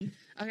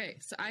Okay,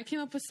 so I came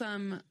up with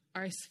some,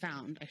 or I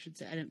found, I should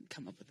say, I didn't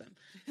come up with them.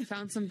 I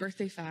found some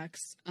birthday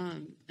facts,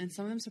 and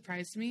some of them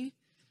surprised me.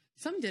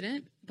 Some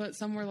didn't, but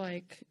some were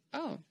like,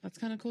 oh, that's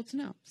kind of cool to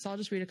know. So I'll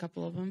just read a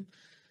couple of them.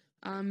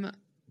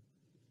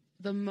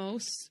 The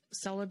most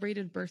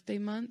celebrated birthday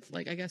month,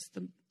 like I guess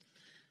the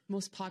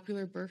most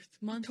popular birth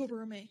month.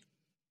 October or May?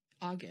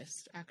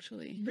 August,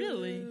 actually.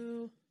 Really?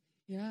 Ooh.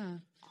 Yeah.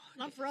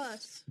 Not for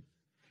us.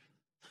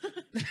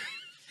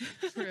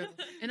 True.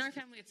 In our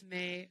family, it's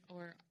May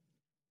or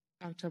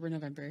October,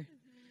 November. Mm-hmm.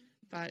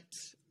 But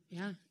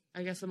yeah,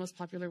 I guess the most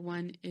popular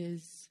one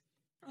is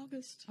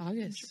August.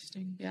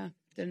 Interesting. Yeah.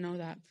 Didn't know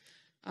that.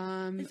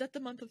 Is that the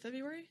month of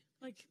February?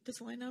 Like this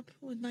lineup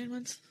with 9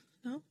 months?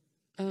 No?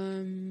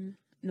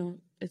 No,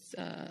 it's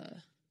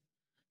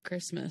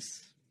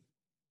Christmas.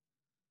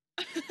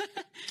 It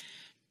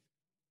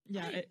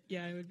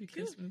would be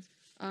Christmas.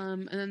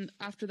 And then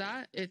after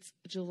that, it's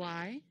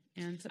July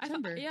and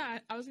September.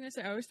 I was gonna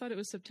say I always thought it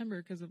was September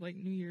because of like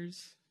New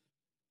Year's.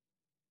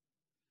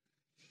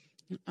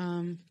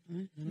 Anyway.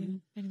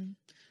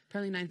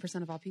 Apparently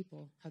 9% of all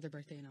people have their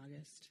birthday in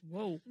August.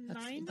 Whoa,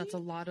 that's a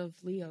lot of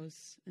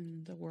Leos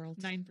in the world.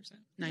 9%.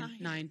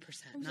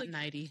 9%, not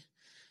 90.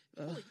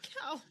 Holy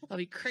cow! That'll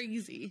be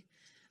crazy.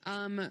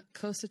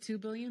 Close to 2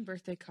 billion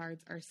birthday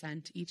cards are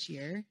sent each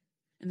year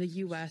in the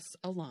U.S.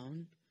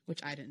 alone,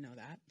 which I didn't know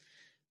that.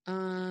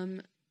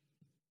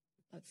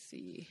 Let's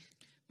see.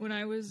 When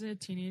I was a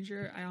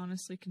teenager, I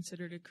honestly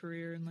considered a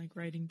career in like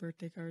writing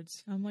birthday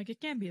cards. I'm like,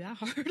 it can't be that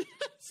hard.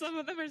 Some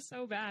of them are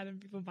so bad, and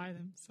people buy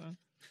them. So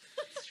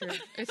it's true.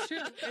 It's true.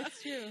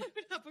 It's true. I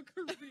would have a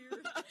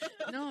career.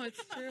 No,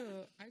 it's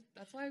true.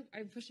 That's why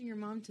I'm pushing your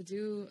mom to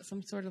do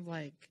some sort of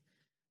like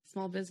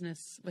small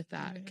business with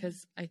that,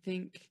 because I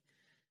think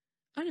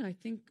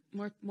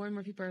more and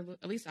more people are,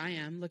 at least I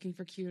am, looking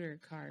for cuter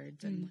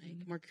cards and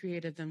like more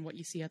creative than what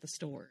you see at the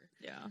store.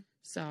 Yeah.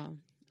 So,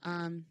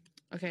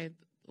 okay,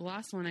 the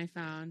last one I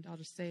found, I'll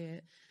just say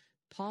it.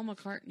 Paul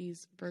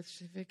McCartney's birth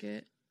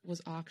certificate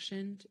was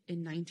auctioned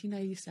in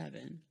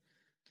 1997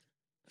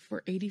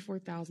 for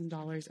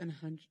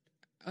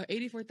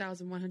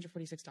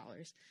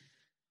 $84,146.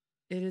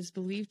 It is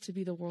believed to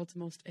be the world's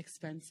most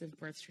expensive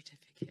birth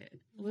certificate.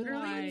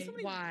 Literally,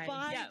 why?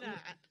 That?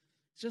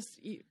 Just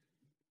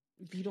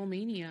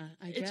Beatlemania,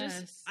 I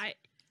guess.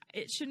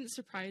 It shouldn't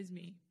surprise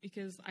me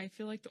because I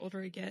feel like the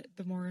older I get,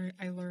 the more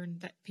I learn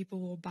that people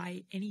will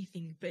buy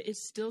anything. But it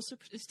still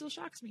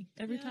shocks me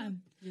every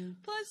time. Yeah.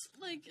 Plus,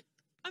 like,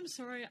 I'm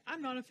sorry,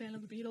 I'm not a fan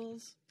of the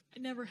Beatles. I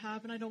never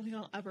have, and I don't think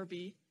I'll ever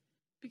be,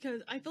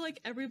 because I feel like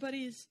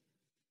everybody's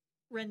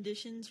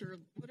renditions, or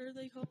what are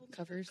they called?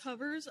 Covers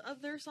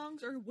of their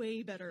songs are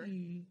way better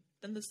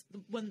than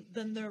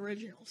the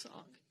original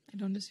song. I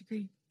don't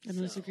disagree. I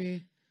don't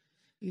disagree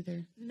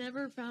either.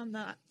 Never found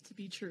that to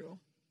be true.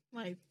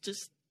 Like,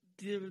 just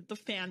the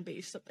fan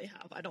base that they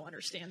have. I don't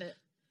understand it.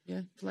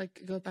 Yeah,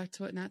 like, go back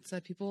to what Nat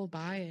said. People will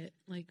buy it.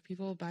 Like,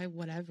 people will buy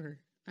whatever.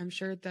 I'm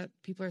sure that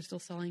people are still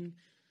selling,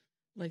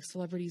 like,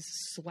 celebrities'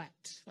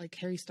 sweat. Like,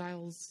 Harry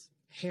Styles'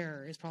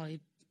 hair is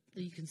probably,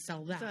 you can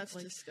sell that. That's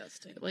like,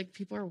 disgusting. Like,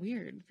 people are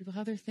weird. People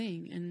have their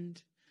thing,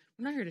 and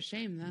we're not here to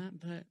shame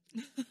that, but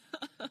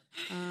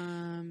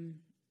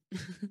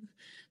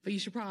but you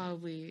should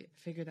probably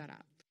figure that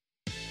out.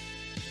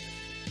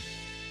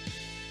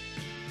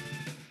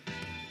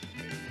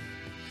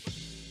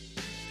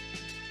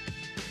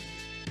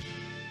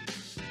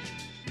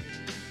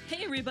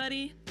 Hey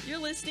everybody, you're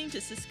listening to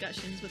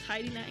Discussions with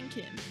Heidi, Nat, and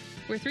Kim.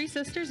 We're three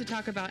sisters who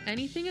talk about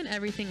anything and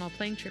everything while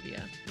playing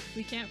trivia.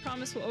 We can't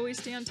promise we'll always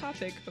stay on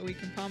topic, but we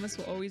can promise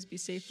we'll always be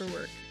safe for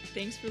work.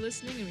 Thanks for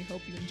listening, and we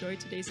hope you enjoyed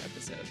today's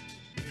episode.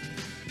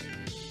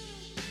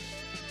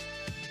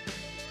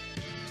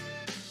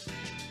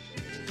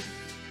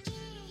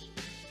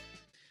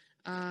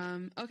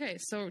 Okay,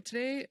 so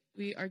today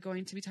we are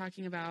going to be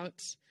talking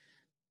about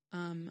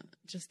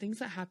just things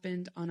that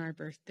happened on our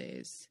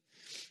birthdays.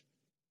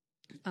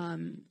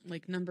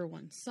 Like number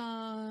one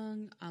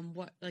song,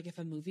 what, like if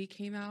a movie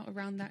came out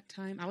around that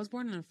time. I was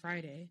born on a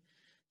Friday,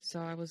 so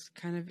I was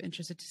kind of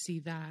interested to see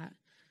that.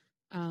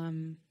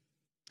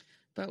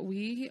 But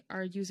we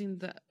are using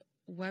the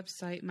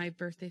website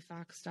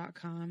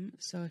mybirthdayfacts.com.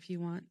 So if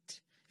you're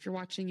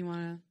watching, you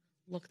want to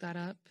look that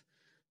up.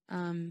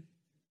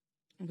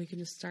 We can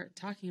just start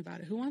talking about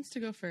it. Who wants to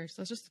go first?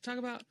 Let's just talk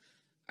about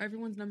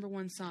everyone's number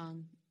one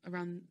song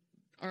around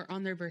or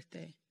on their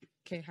birthday.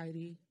 Okay,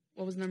 Heidi,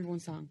 what was the number one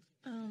song?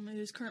 It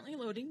is currently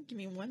loading. Give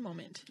me one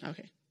moment.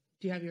 Okay.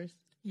 Do you have yours?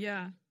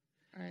 Yeah.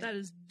 All right. That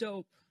is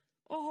dope.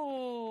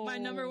 Oh. My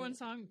number one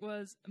song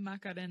was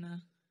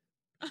Macarena.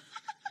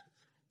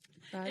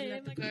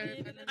 Hey,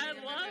 Macarena. I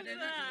love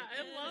that.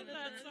 I love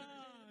that song.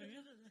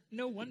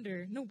 No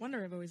wonder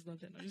I've always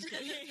loved it. I'm just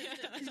kidding.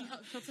 You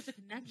felt such a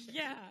connection.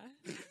 Yeah.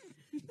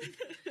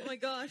 Oh my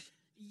gosh.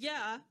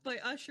 Yeah, by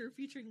Usher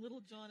featuring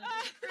Little John.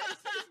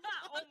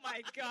 Oh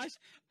my gosh,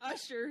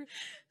 Usher.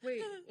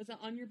 Wait, was that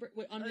on your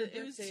birthday? On your birthday?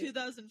 It was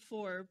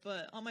 2004,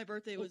 but on my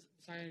birthday was...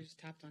 Sorry, I just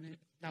tapped on it.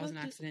 That was an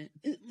accident.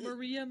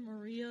 Maria.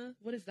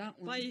 What is that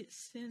one? By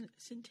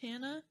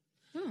Santana.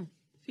 Oh.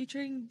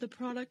 featuring the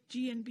product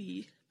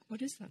G&B.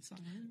 What is that song?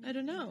 I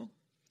don't know.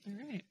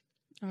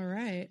 All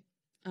right.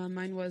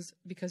 Mine was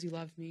Because You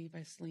Love Me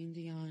by Celine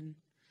Dion.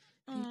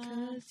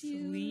 Because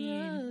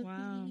Celine.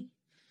 Wow.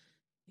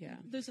 Yeah.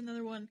 There's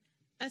another one.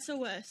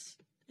 SOS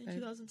in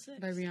 2006.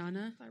 By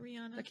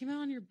Rihanna. That came out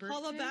on your birthday.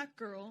 Holla Back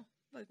Girl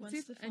by Gwen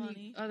Stefani.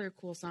 Any other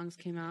cool songs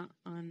came out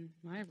on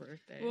my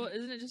birthday? Well,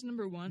 isn't it just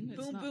number one?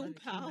 It's Boom not Boom that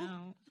it came Pow.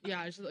 out.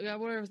 Yeah,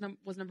 whatever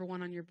was number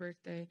one on your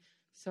birthday.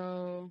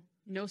 So,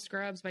 No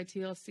Scrubs by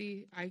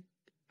TLC. I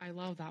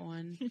love that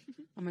one.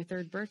 On my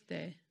third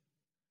birthday.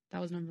 That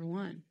was number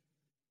one.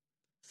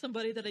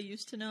 Somebody that I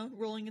used to know,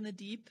 Rolling in the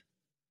Deep.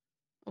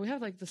 Oh, we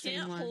have like the same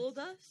one. Can't Hold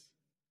Us.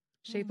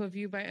 Shape of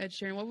You by Ed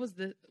Sheeran. What was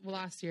the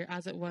last year?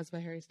 As It Was by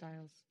Harry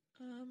Styles.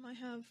 I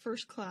have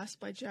First Class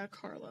by Jack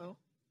Harlow.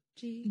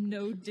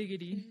 No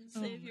Diggity.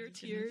 Save Your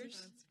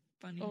Tears. That's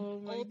funny. Oh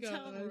my Old gosh.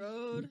 Town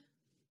Road.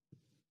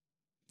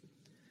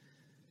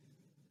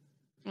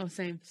 Oh,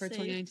 same for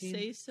 2019.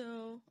 Say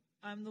So.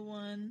 I'm the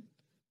One.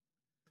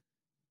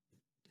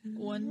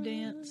 One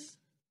Dance.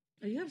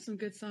 Oh, you have some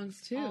good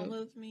songs too. All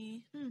of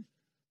Me.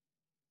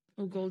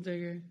 Oh, Gold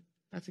Digger.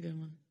 That's a good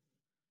one.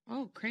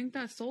 Oh, Crank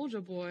That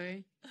Soulja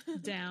Boy.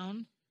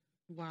 Down.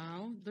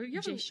 Wow. There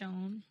you Jay have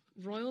Sean.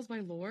 Royals by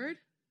Lord.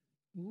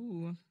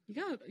 Ooh. You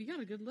got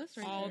a good list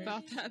right All there.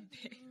 about that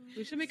big.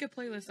 We should make a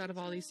playlist out of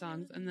all these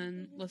songs and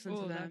then listen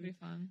to them. That'd be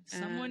fun.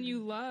 And- Someone You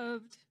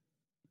Loved.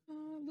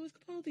 Oh, Louis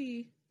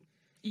Capaldi.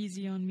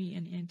 Easy on Me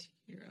and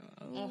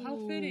Antihero. Oh,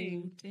 how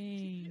fitting.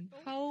 Dang.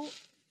 How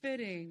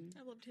fitting.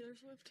 I love Taylor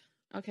Swift.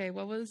 Okay,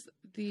 what was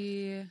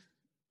the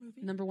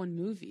Movie? number one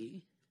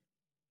movie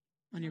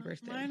on your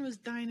birthday? Mine was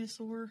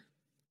Dinosaur.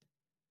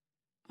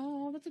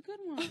 Oh, that's a good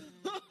one.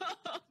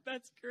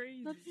 That's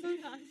crazy.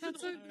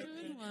 That's a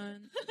good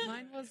one.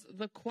 Mine was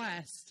The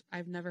Quest.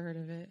 I've never heard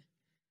of it.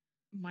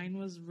 Mine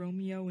was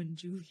Romeo and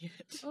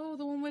Juliet. Oh,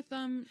 the one with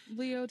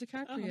Leo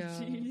DiCaprio. Oh,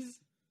 jeez.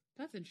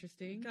 That's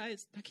interesting.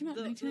 Guys, That came out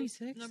in the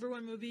 1996. number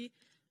one movie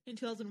in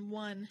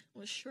 2001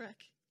 was Shrek.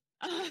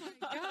 Oh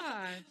my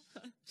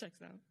gosh.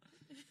 Checks out.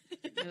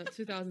 Yeah, the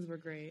 2000s were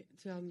great.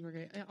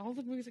 All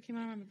the movies that came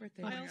out on my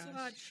birthday. I also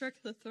had Shrek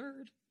the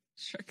Third.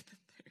 Shrek the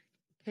Third.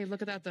 Hey,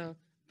 look at that though.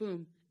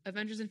 Boom.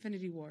 Avengers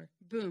Infinity War.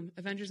 Boom.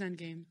 Avengers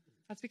Endgame.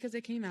 That's because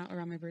they came out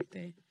around my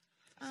birthday.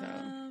 So,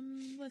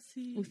 Let's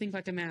see. we think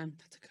like a man.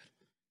 That's a good one.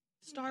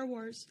 Star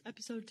Wars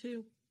Episode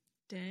 2.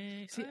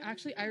 Dang. See,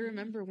 actually, I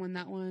remember when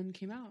that one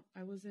came out.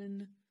 I was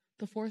in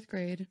the 4th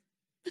grade.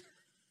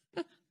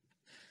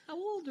 How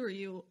old were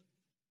you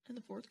in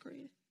the 4th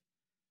grade?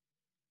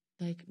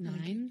 Like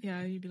 9?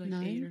 Yeah, you'd be like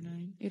 9? 8 or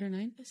 9. 8 or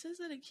 9? It says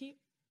that it came.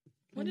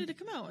 When did it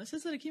come out? It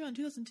says that it came out in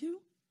 2002.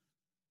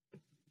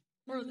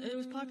 Or it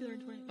was popular in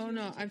 20. Oh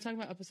no, I'm talking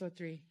about episode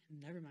 3.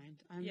 Never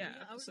mind.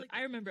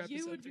 I remember You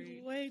episode would 3.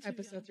 be way too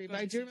episode young. 3, but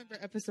I do remember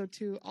episode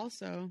 2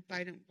 also, but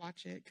I didn't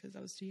watch it because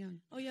I was too young.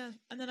 Oh yeah,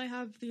 and then I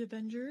have the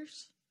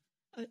Avengers,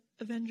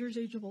 Avengers: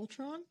 Age of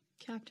Ultron,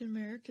 Captain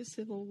America: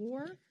 Civil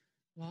War,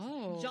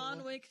 Wow.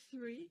 John Wick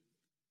 3,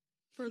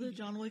 for the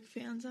John Wick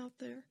fans out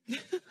there.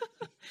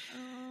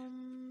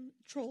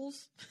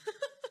 Trolls,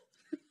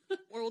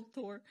 World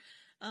Tour,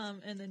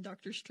 and then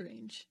Doctor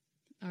Strange.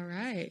 All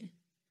right.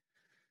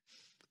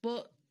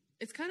 Well,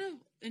 it's kind of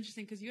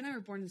interesting because you and I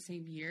were born the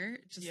same year,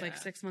 just like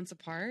 6 months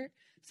apart.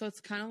 So it's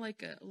kind of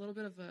like a little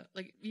bit of a,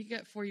 like you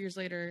get 4 years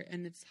later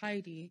and it's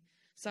Heidi.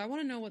 So I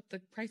want to know what the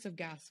price of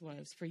gas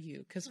was for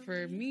you. Because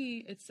for me,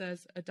 it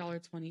says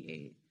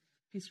 $1.28. If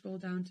you scroll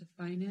down to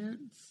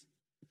finance,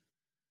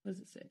 what does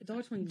it say?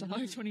 $1.29.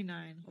 $1.29.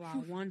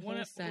 Wow, one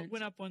whole cent.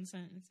 Went up 1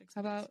 cent in 6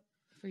 How months. about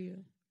for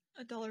you?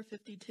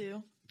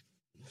 $1.52.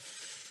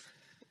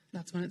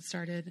 That's when it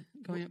started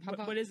going up. How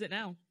about what is it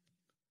now?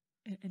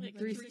 Like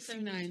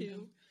 $3.69.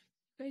 You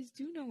guys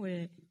do know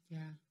it. Yeah.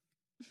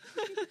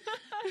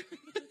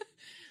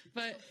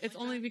 But it's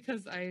only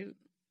because I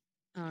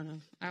don't know.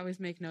 I always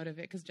make note of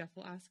it because Jeff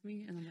will ask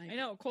me, and I'm like, I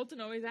know.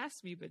 Colton always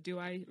asks me, but do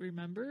I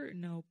remember?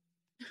 Nope.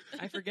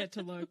 I forget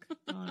to look,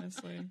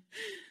 honestly.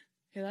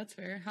 Hey, that's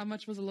fair. How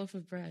much was a loaf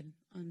of bread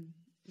on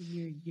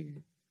your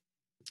year?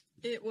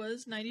 It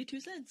was 92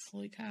 cents.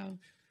 Holy cow.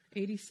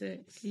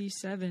 86.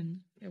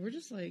 87. Yeah, we're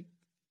just like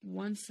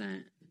 1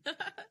 cent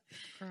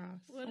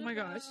across. What Oh my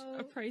gosh. A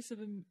about- price of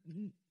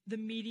the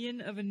median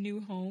of a new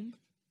home.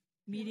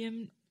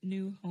 Medium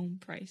new home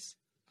price.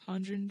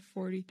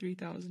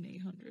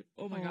 143,800.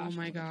 Oh my gosh. Oh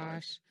my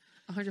gosh.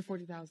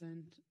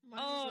 140,000. Mine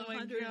Oh was my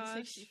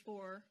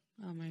 164.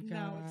 Oh my gosh.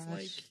 Now it's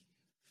like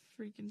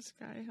freaking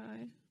sky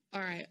high.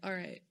 All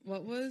right.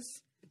 What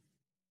was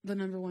the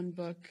number one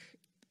bestseller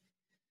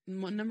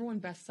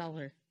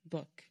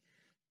book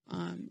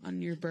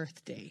on your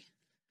birthday?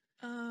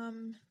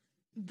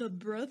 The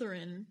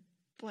Brethren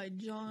by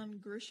John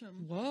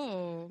Grisham.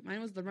 Whoa.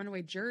 Mine was The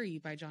Runaway Jury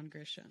by John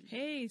Grisham.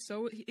 Hey,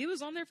 so it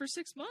was on there for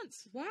 6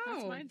 months. Wow.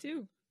 That's mine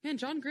too. Man,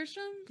 John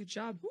Grisham? Good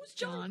job. Who's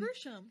John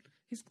Grisham?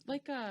 He's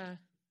like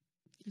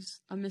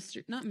he's a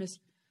mystery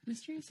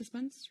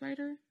suspense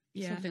writer?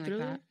 Yeah, Something like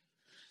thriller? that.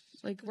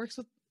 Like works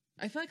with,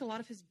 I feel like a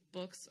lot of his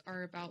books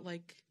are about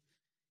like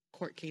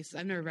court cases.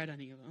 I've never read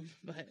any of them,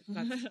 but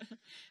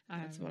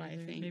that's what I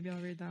think. Maybe I'll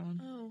read that one.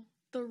 Oh,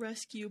 The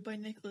Rescue by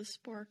Nicholas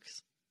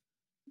Sparks.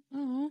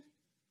 Oh,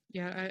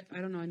 yeah.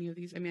 I don't know any of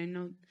these. I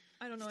mean,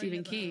 I know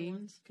Stephen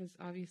King because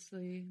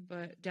obviously,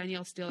 but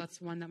Danielle Steele. That's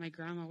one that my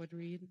grandma would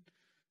read.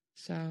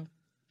 So,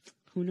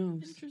 who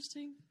knows?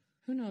 Interesting.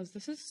 Who knows?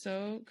 This is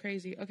so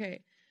crazy.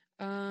 Okay.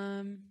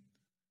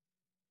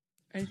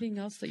 Anything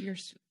else that you're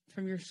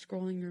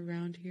scrolling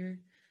around here?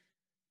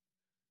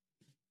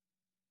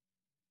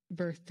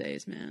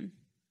 Birthdays, man.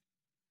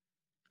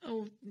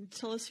 Oh,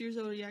 tell us your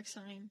zodiac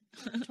sign.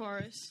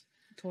 Taurus.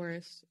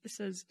 Taurus. It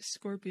says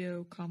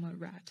Scorpio,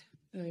 rat.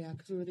 Oh yeah,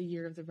 because we were the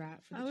year of the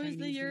rat for the Chinese Chinese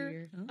the year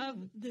Year.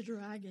 of the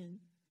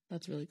dragon.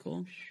 That's really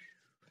cool.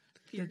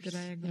 The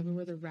dragon. Yeah, we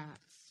were the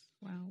rats.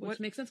 Wow.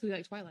 Which makes sense because we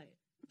like Twilight.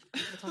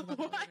 We'll talk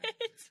about that later.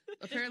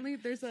 Apparently,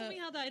 there's Tell me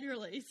how that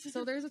relates.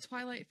 So there's a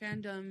Twilight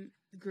fandom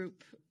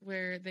group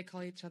where they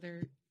call each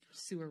other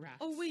sewer rats.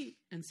 Oh wait.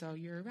 And so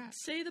you're a rat.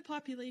 Say the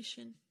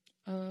population.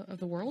 Of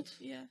the world?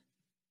 Yeah.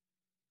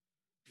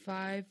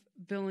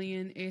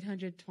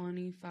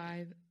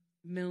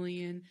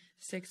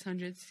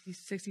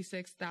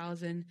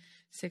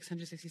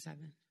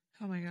 5,825,666,667.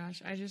 Oh my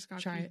gosh! I just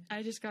got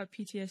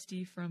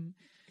PTSD from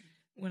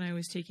when I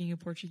was taking a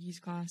Portuguese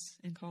class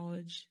in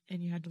college,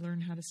 and you had to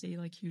learn how to say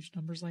like huge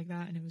numbers like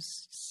that, and it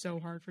was so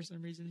hard for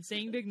some reason.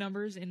 Saying big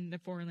numbers in a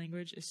foreign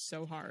language is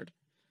so hard.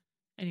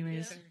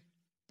 Anyways,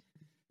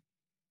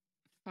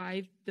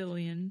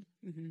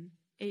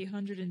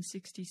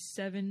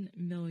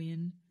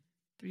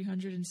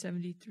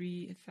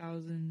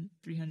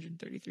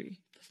 5,867,373,333.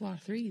 That's a lot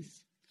of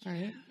threes. All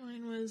right.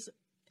 Mine was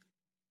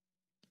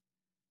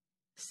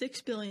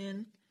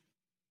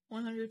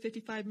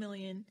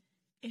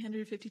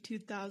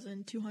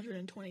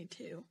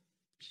 6,155,852,222.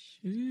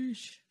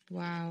 Sheesh.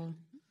 Wow.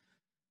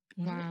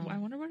 Wow. I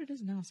wonder what it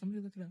is now.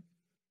 Somebody look it up.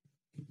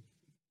 I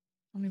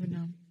don't even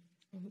know.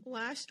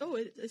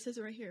 It says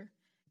it right here.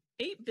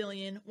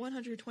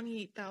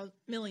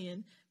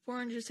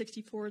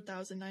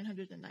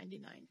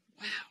 8,128,464,999.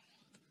 Wow.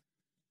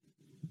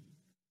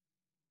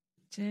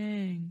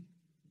 Dang.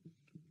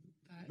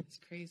 That is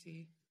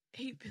crazy.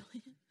 8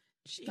 billion.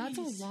 Jeez. That's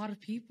a lot of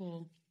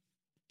people.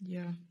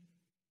 Yeah.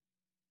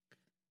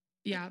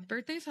 Yeah,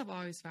 birthdays have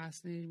always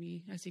fascinated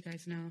me, as you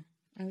guys know.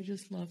 I would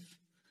just love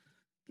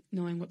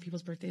knowing what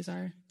people's birthdays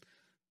are.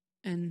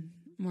 And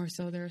more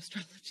so their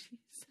astrologies.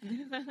 What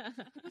sign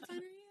are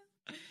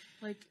you?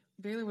 Like,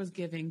 Baylor was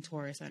giving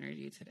Taurus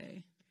energy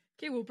today.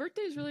 Okay, well,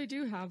 birthdays really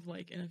do have,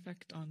 like, an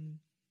effect on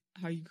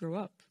how you grow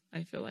up,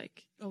 I feel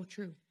like. Oh,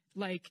 true.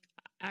 Like,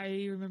 I don't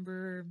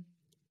even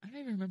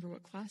remember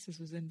what class this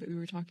was in, but we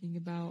were talking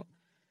about,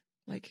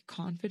 like,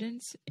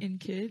 confidence in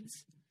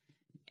kids.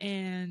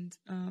 And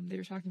they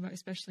were talking about,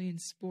 especially in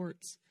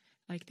sports,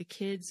 like, the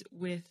kids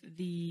with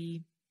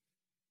the,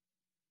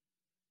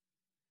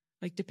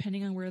 like,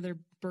 depending on where their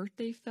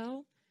birthday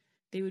fell,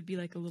 they would be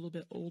like a little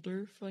bit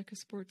older for like a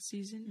sports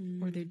season,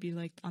 or they'd be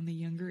like on the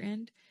younger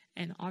end.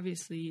 And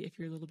obviously, if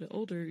you're a little bit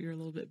older, you're a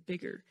little bit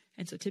bigger.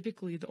 And so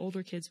typically the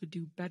older kids would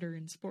do better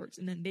in sports.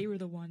 And then they were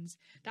the ones,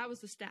 that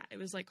was the stat. It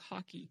was like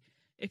hockey.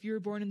 If you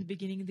were born in the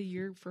beginning of the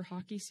year for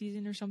hockey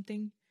season or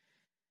something,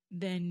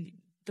 then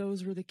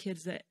those were the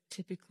kids that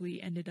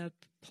typically ended up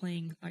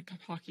playing like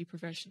hockey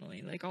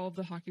professionally. Like all of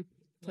the hockey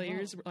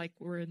players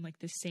were in like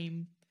the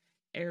same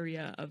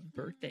area of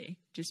birthday,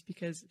 just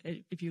because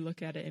if you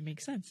look at it, it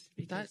makes sense.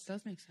 That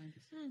does make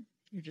sense.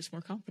 You're just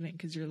more confident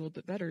because you're a little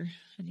bit better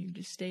and you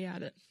just stay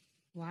at it.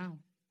 Wow.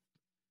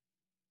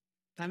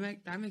 That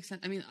makes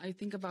sense. I mean, I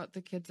think about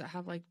the kids that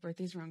have like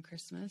birthdays around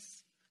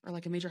Christmas or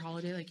like a major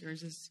holiday, like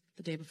yours is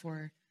the day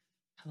before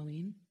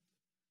Halloween.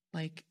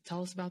 Like,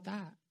 tell us about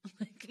that.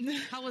 Like,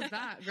 how was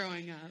that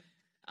growing up?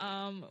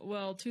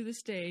 Well, to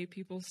this day,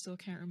 people still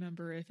can't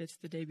remember if it's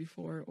the day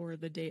before or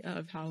the day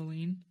of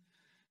Halloween.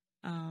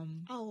 I'll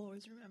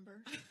always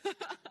remember.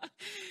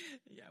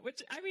 Yeah,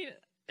 which I mean,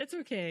 it's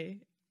okay.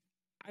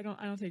 I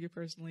don't take it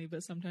personally,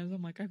 but sometimes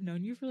I'm like, I've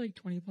known you for like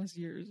 20 plus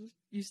years.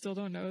 You still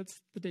don't know it's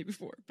the day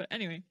before. But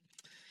anyway,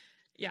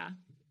 yeah.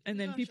 And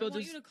then people I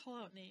want you to call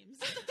out names.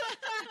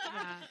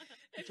 Yeah,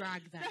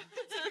 drag them.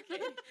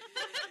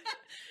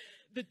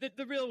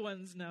 The real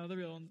ones know.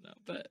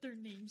 But put their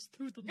names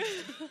through the mud.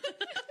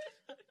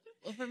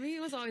 Well, for me,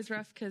 it was always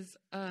rough because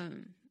I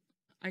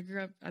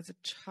grew up as a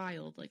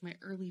child. Like my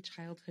early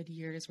childhood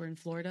years were in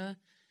Florida,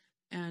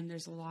 and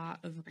there's a lot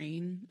of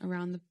rain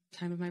around the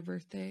time of my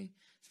birthday.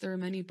 So there were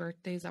many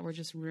birthdays that were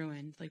just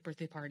ruined, like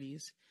birthday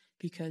parties,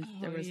 because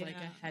there was like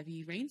a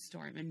heavy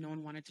rainstorm and no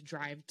one wanted to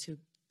drive to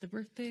the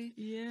birthday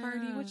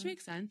party, which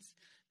makes sense.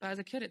 But as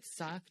a kid, it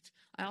sucked.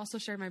 I also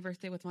shared my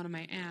birthday with one of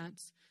my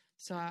aunts,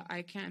 so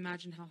I can't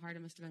imagine how hard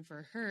it must have been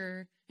for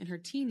her in her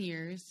teen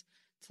years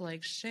to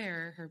like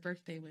share her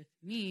birthday with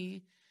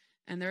me.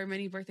 And there were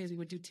many birthdays we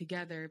would do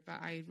together,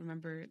 but I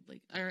remember,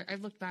 like,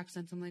 I've looked back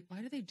since, I'm like,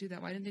 why did they do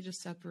that? Why didn't they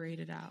just separate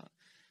it out?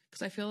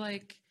 Because I feel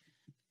like,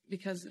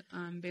 because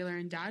Baylor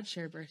and Dad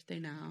share birthday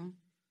now,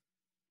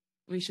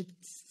 we should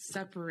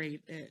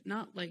separate it.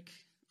 Not like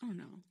I don't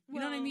know. You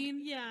know what I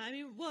mean? Yeah, I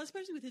mean, well,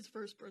 especially with his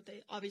first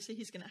birthday. Obviously,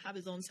 he's going to have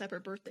his own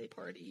separate birthday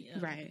party.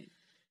 Right.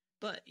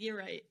 But you're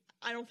right.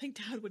 I don't think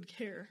Dad would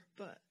care,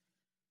 but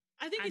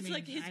I think it's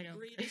like his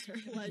greatest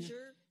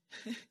pleasure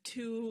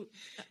to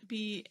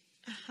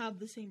have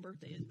the same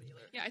birthday as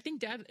Baylor. Yeah, I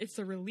think Dad, it's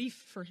a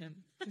relief for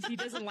him because he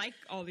doesn't like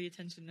all the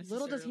attention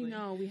necessarily. Little does he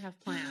know we have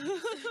plans.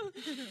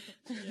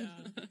 Yeah,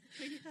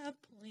 we have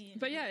plans.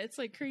 But yeah, it's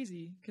like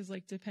crazy because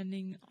like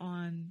depending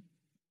on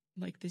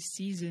like the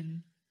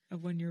season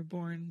of when you're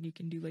born, you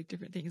can do like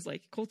different things.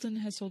 Like Colton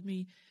has told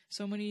me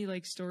so many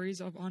like stories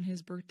of on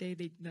his birthday,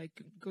 they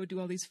like go do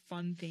all these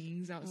fun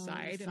things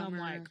outside, and I'm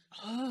like,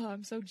 oh,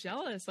 I'm so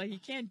jealous. Like you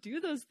can't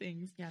do those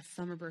things. Yeah,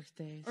 summer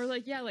birthdays. Or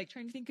like, yeah, like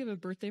trying to think of a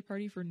birthday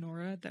party for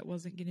Nora that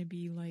wasn't gonna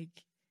be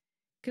like,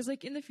 because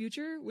like in the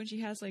future when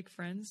she has like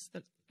friends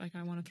that like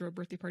I want to throw a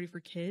birthday party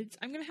for kids,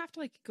 I'm gonna have to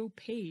like go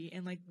pay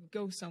and like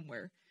go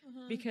somewhere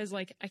because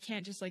like I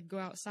can't just like go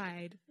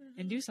outside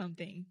and do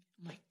something.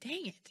 I'm like,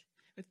 dang it.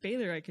 With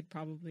Baylor, I could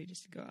probably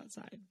just go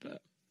outside,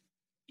 but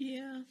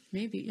yeah,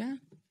 maybe, yeah.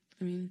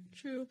 I mean,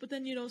 true. But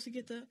then you'd also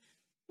get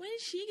when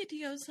does she get to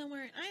go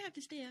somewhere and I have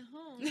to stay at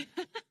home?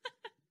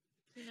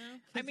 You know,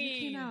 I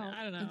mean,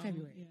 I don't know. In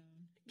February,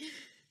 yeah.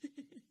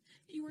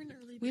 You were an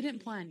early. We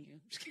didn't plan you.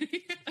 Just kidding.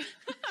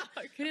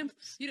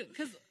 We didn't.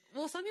 Because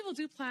some people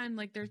do plan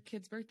like their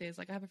kids' birthdays.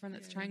 Like I have a friend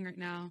that's trying right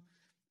now,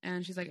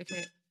 and she's like,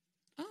 okay,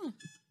 I'll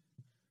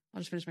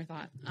just finish my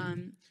thought.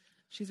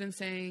 She's been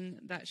saying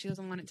that she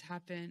doesn't want it to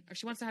happen, or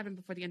she wants to happen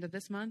before the end of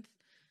this month,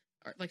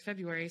 or like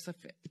February. So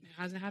if it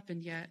hasn't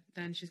happened yet,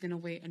 then she's going to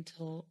wait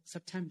until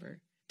September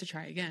to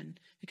try again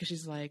because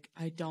she's like,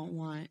 I don't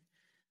want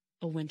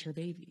a winter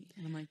baby.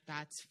 And I'm like,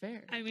 that's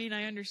fair. I mean,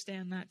 I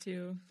understand that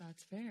too.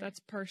 That's fair. That's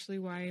partially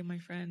why my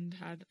friend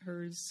had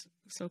hers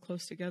so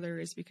close together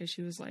is because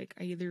she was like,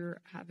 I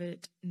either have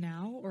it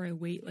now or I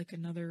wait like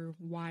another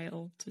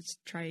while to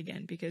try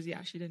again because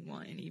she didn't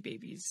want any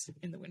babies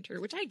in the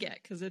winter, which I get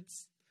because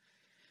it's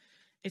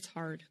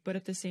hard, but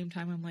at the same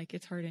time, I'm like,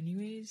 it's hard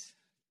anyways.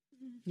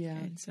 Yeah.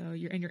 And so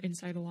you're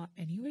inside a lot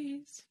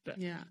anyways. But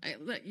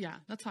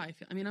that's how I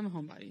feel. I mean, I'm a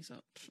homebody, so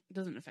it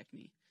doesn't affect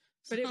me.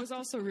 But it was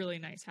also really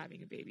nice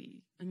having a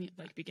baby. I mean,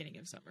 like beginning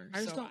of summer.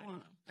 I just don't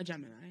want a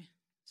Gemini.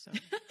 So,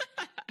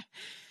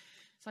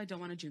 so I don't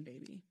want a June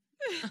baby.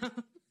 I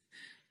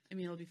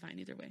mean, it'll be fine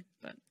either way.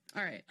 But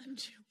all right. I'm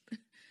June.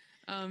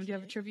 Do you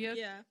have a trivia?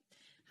 Yeah.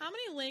 How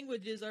many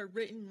languages are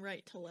written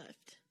right to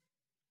left?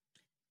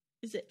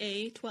 Is it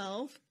A,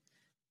 12,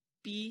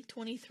 B,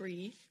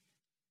 23,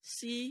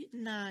 C,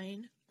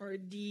 9, or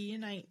D,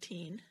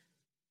 19?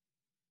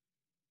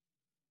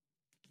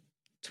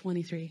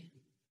 23.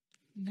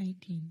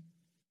 19.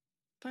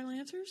 Final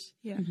answers?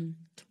 Yeah.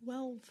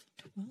 12.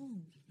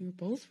 We were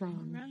both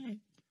wrong. All right.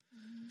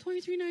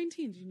 23-19.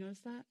 Did you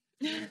notice that?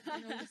 We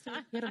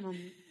had a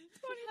moment.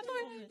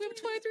 We have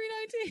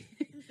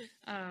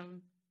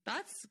 23-19.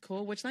 That's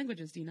cool. Which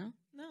languages do you know?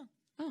 No.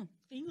 Oh.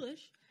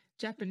 English.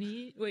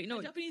 Japanese. Wait,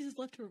 no. Japanese is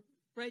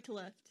right to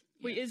left.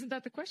 Wait, isn't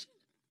that the question?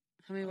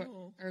 How many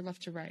are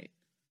left to right?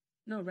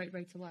 No, right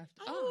to left.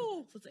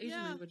 Oh, so it's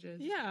Asian languages.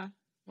 Yeah.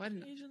 Why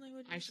didn't Asian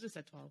languages? I should have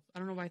said 12. I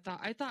don't know why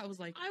I thought it was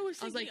like I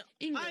was like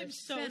English,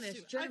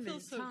 Spanish, German,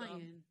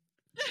 Italian.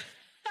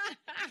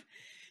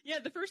 Yeah,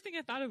 the first thing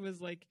I thought of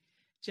was like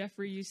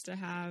Jeffrey used to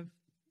have.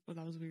 Well,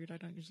 that was weird. I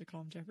don't usually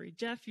call him Jeffrey.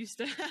 Jeff used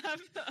to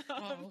have.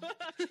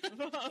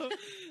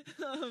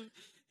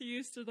 He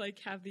used to like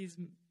have these.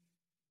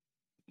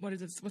 What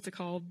is it? What's it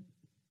called?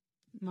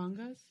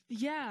 Mangas?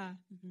 Yeah.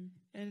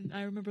 And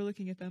I remember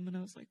looking at them and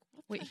I was like,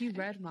 wait, he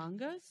read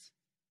mangas?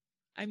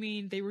 I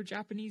mean, they were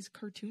Japanese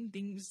cartoon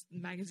things,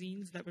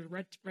 magazines that were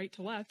right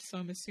to left, so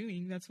I'm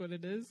assuming that's what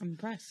it is. I'm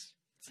impressed.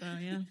 So,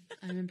 yeah.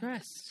 I'm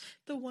impressed.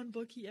 The one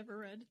book he ever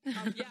read.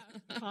 Yeah,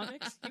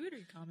 comics. He would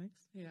read comics.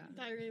 Yeah.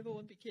 Diary of a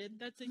Wimpy Kid.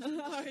 That's even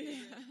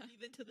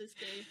to this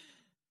day.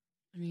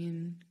 I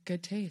mean,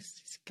 good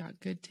taste. He's got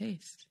good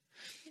taste.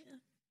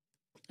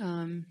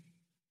 Yeah.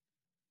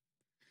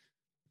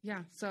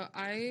 Yeah, so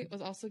I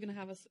was also going to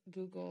have us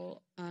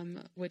Google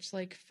which,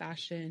 like,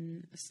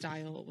 fashion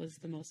style was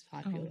the most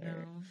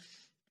popular. Oh, no.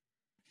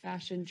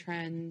 Fashion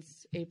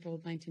trends, April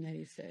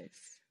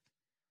 1996.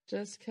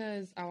 Just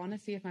because I want to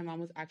see if my mom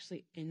was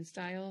actually in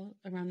style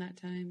around that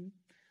time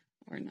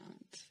or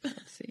not.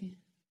 Let's see.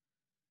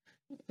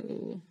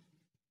 Ooh.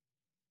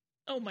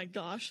 Oh, my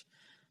gosh.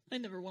 I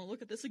never want to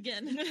look at this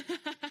again.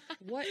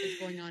 What is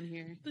going on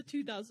here? The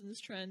 2000s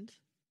trend.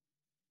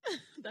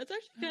 That's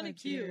actually kind of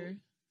cute. Dear.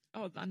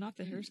 Oh, not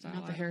the hairstyle.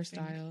 Not the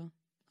hairstyle.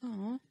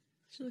 Oh,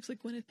 she looks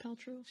like Gwyneth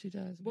Paltrow. She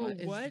does. Whoa,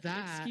 what is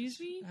that? Excuse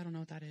me? I don't know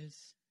what that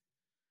is.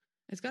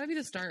 It's got to be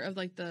the start of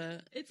like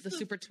the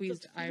super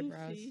tweezed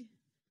eyebrows.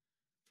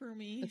 For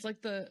me, it's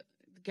like the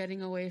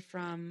getting away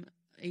from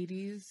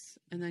 80s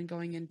and then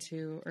going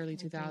into early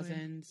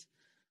 2000s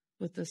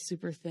with the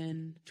super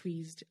thin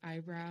tweezed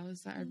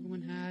eyebrows that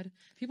everyone had.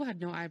 People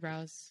had no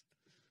eyebrows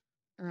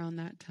around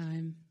that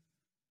time.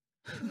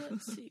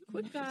 Let's see.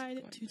 Quick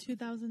guide to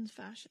 2000s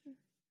fashion.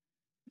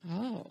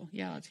 Oh,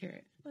 yeah, let's hear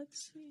it.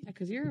 Let's see. Yeah,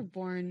 because you were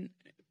born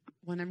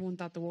when everyone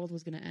thought the world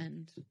was going to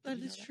end. That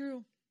is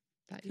true.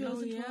 That year.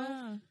 2012. Oh,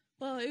 yeah.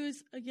 Well, it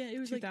was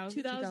like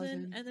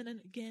 2000 and then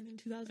again in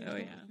 2012. Oh,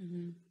 yeah.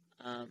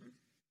 Mm-hmm.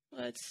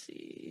 Let's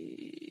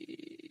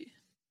see.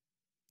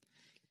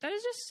 That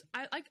is just,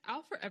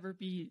 I'll forever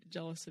be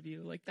jealous of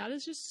you. Like, that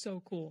is just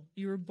so cool.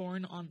 You were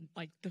born on,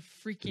 like, the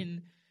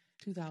freaking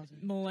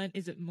 2000.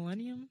 Is it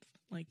millennium?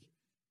 Like,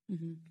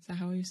 Mm-hmm. is that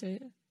how you say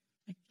it?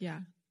 Like, yeah.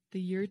 The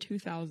year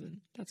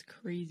 2000. That's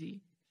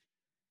crazy.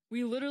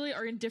 We literally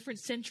are in different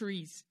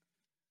centuries.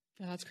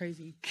 Yeah, that's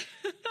crazy.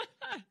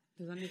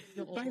 Does that make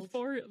you feel old? By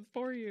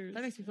 4 years.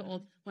 That makes me feel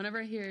old. Whenever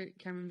I hear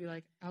Cameron be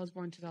like, I was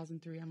born in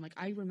 2003, I'm like,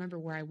 I remember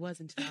where I was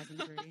in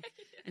 2003.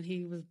 And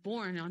he was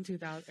born in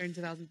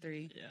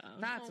 2003. Yeah.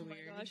 That's Oh weird.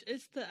 my gosh.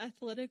 It's the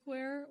athletic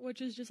wear,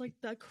 which is just like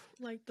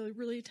the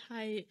really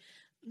tight,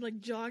 like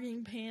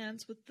jogging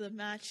pants with the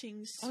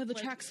matching. Oh, the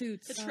like,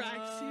 tracksuits. The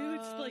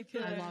tracksuits.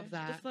 I love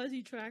that. The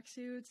fuzzy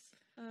tracksuits.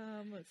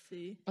 Let's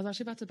see. I was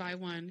actually about to buy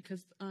one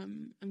because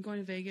I'm going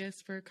to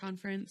Vegas for a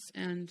conference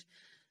and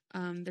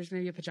there's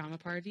going to be a pajama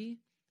party.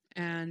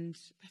 And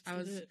I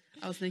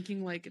was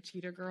thinking like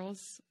Cheetah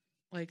Girls,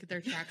 like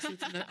their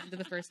tracksuits in the end of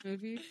the first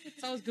movie.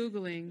 So I was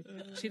Googling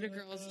Cheetah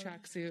Girls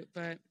tracksuit,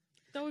 but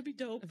that would be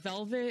dope.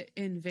 Velvet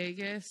in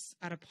Vegas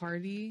at a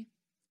party.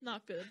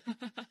 Not good.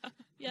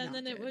 Yeah, and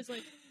then it was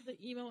like the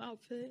emo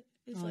outfit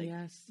is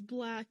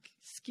black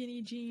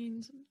skinny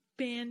jeans,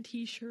 band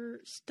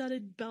t-shirt,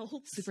 studded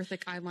belts, super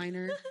thick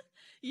eyeliner.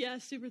 Yeah,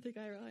 super thick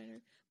eyeliner,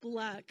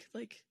 black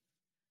like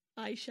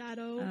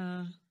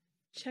eyeshadow,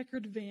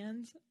 checkered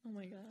Vans. Oh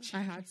my gosh,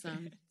 I had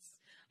some.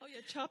 Oh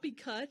yeah, choppy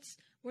cuts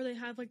where they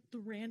have like the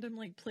random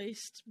like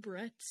placed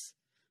breaths.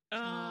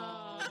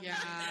 Oh yeah.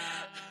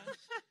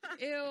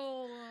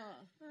 Ew.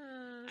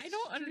 I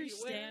don't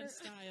understand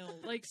style.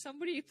 Like,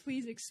 somebody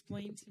please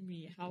explain to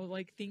me how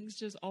like things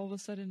just all of a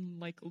sudden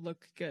like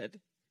look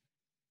good.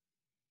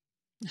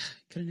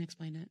 Couldn't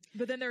explain it.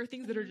 But then there are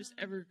things that are just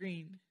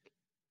evergreen.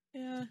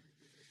 Yeah.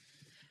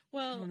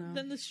 Well,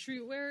 then the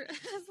streetwear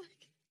has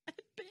like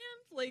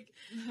headbands. Like,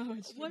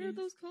 what are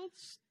those called?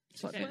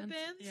 Sweatbands?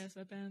 Yeah,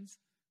 sweatbands.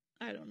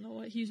 I don't know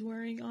what he's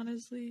wearing,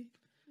 honestly.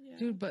 Yeah.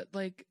 Dude, but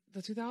like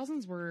the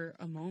 2000s were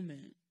a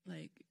moment.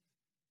 Like,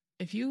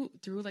 if you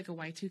threw like a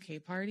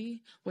Y2K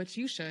party, which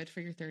you should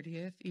for your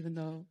 30th, even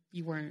though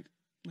you weren't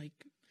like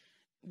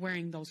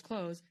wearing those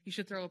clothes, you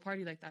should throw a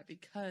party like that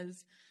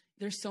because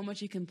there's so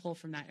much you can pull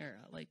from that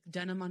era, like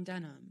denim on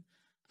denim,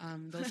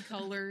 those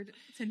colored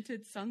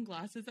tinted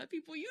sunglasses that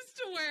people used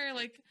to wear.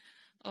 Like,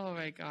 oh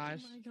my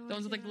gosh,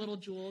 those with like little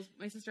jewels.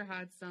 My sister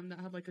had some that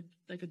had like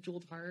a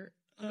jeweled heart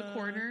on the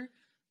corner.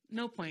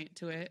 No point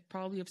to it.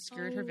 Probably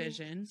obscured her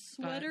vision.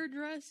 Sweater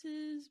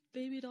dresses,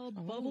 baby doll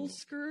bubble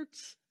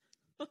skirts,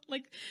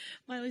 like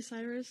Miley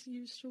Cyrus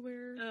used to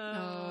wear.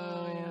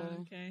 Oh, yeah,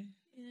 okay.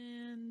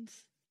 And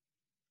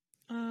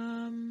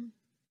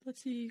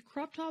let's see.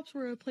 Crop tops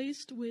were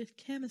replaced with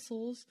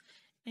camisoles,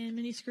 and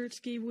mini skirts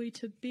gave way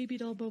to baby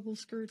doll bubble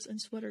skirts and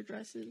sweater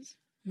dresses.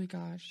 Oh my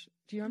gosh,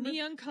 do you remember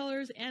neon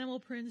colors, animal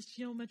prints,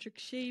 geometric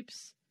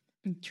shapes?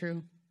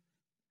 True.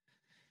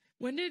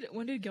 When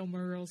did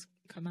Gilmore Girls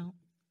come out?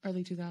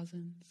 Early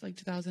 2000s, like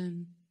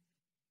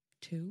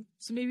 2002.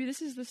 So maybe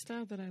this is the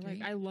style that I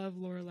like. I love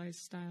Lorelai's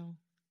style.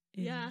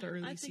 The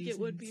early I think it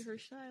would be her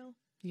style.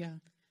 Yeah,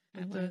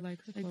 I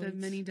like her clothes. the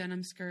mini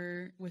denim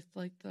skirt with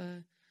like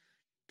the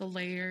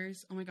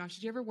layers. Oh my gosh,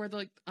 did you ever wear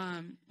the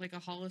like a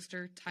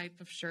Hollister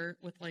type of shirt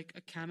with like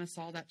a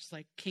camisole that just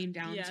like came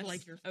down to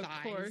like your thighs?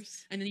 Of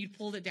course. And then you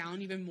pulled it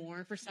down even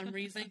more for some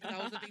reason because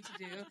that was the thing to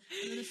do.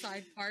 And then the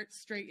side part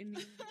straightened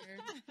your hair.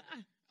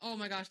 Oh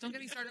my gosh, don't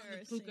get me started on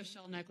the puka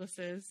shell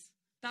necklaces.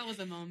 That was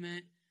a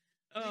moment.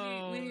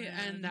 Oh, we need to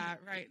end that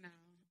right now.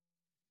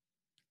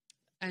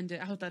 End it.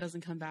 I hope that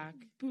doesn't come back.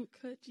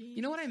 Bootcut jeans.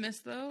 You know what I miss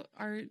though?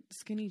 Are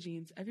skinny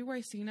jeans. Everywhere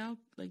I see now,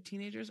 like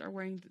teenagers are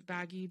wearing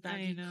baggy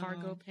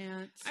cargo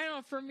pants. I don't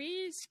know. For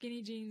me,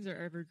 skinny jeans are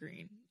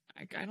evergreen.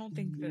 I don't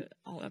think that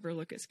I'll ever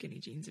look at skinny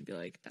jeans and be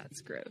like,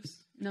 that's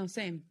gross. No,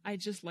 same. I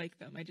just like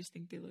them. I just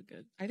think they look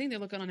good. I think they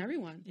look good on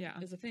everyone. Yeah.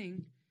 Is a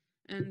thing.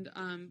 And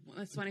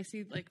that's when I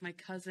see like my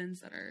cousins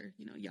that are,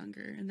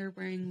 younger and they're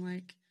wearing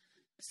like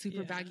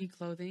super baggy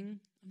clothing.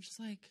 I'm just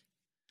like,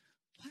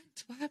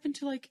 what happened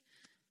to like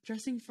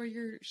dressing for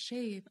your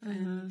shape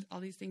and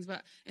all these things?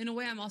 But in a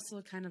way, I'm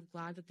also kind of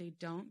glad that they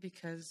don't,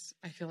 because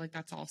I feel like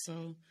that's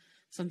also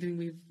something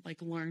we've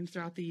like learned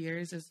throughout the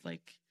years is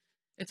like,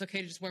 it's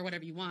okay to just wear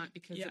whatever you want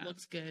because it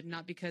looks good,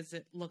 not because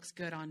it looks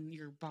good on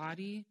your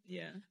body.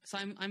 Yeah. So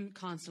I'm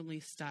constantly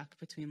stuck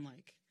between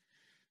like,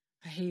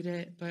 I hate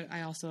it, but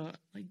I also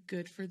like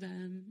good for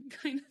them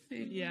kind of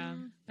thing. Yeah.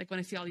 Like when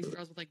I see all these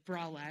girls with like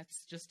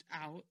bralettes just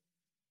out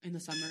in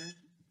the summer,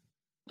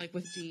 like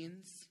with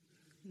jeans,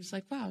 I'm just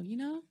like, wow,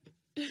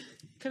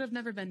 could have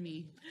never been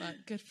me, but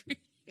good for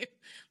you.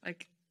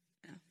 Like,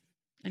 yeah.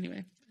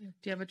 Anyway, do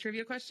you have a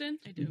trivia question?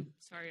 I do.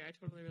 Sorry, I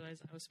totally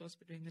realized I was supposed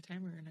to be doing the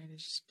timer and I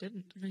just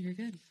didn't. No, you're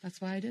good. That's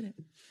why I did it.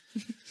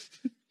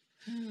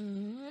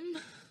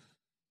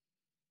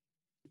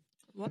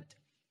 What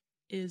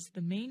is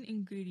the main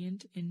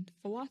ingredient in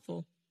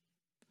falafel?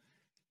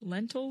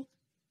 lentil,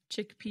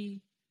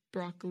 chickpea,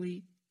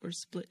 broccoli, or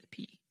split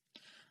pea.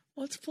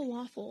 What's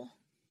falafel?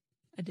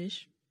 A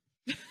dish.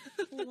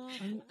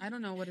 I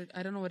don't know what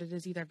it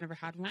is either. I've never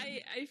had one.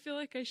 I feel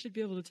like I should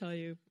be able to tell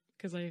you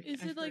because I've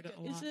heard it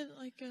a lot. Is it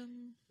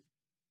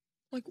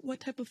like what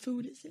type of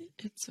food is it?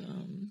 It's let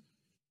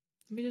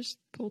me just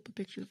pull up a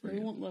picture for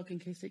you. I won't look in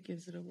case it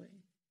gives it away.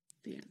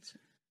 The answer.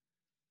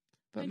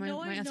 But I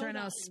my answer right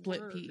now is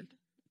split word, pea.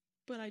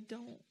 But I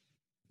don't.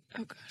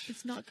 Oh gosh,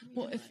 it's not.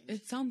 Well, if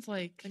it sounds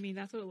like, I mean,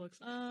 that's what it looks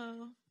like.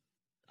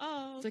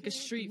 Oh, it's like a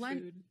street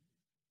food.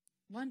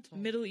 Lentil.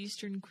 Middle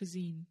Eastern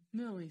cuisine.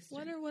 Middle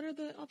Eastern. What are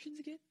the options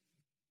again?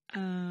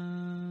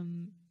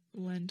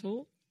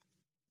 Lentil,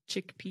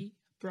 chickpea,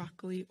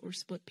 broccoli, or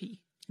split pea.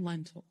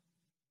 Lentil.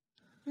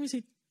 Let me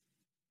see.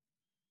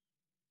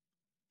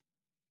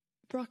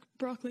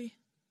 Broccoli.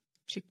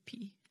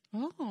 Chickpea.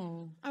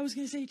 Oh. I was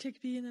going to say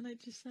chickpea and then I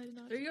decided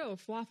not. There you go,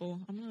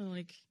 falafel. I'm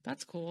going to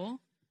That's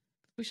cool.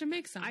 We should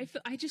make some.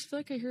 I just feel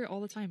like I hear it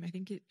all the time. I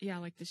think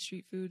like the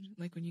street food,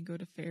 like when you go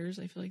to fairs,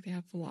 I feel like they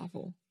have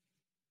falafel.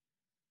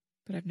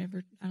 But I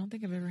don't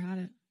think I've ever had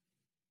it.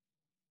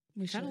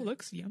 It kind of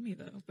looks yummy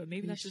though, but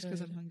maybe that's just because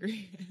I'm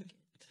hungry.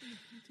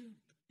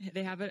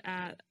 They have it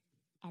at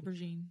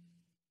Aubergine,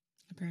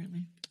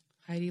 apparently.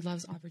 Heidi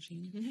loves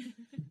aubergine.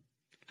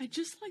 I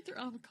just like their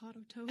avocado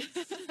toast.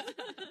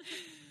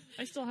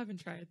 I still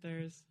haven't tried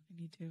theirs.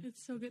 I need to.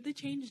 It's so good. They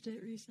changed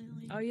it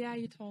recently. Oh yeah,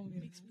 you told me.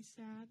 It makes me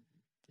sad.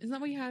 Isn't that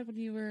what you had when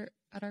you were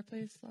at our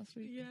place last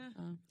week? Yeah.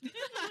 Oh.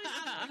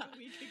 Like a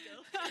week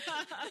ago.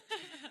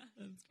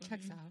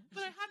 Checks out.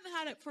 But I haven't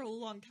had it for a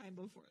long time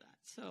before that,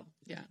 so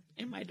yeah.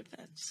 In my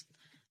defense,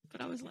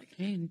 but I was like,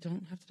 hey, and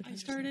don't have to.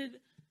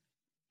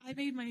 I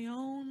made my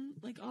own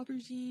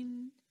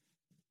aubergine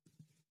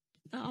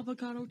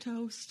avocado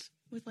toast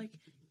with like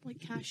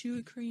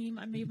cashew cream.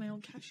 I made my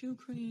own cashew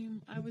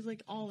cream. I was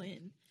all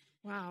in.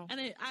 Wow. And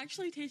it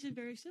actually tasted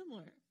very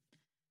similar,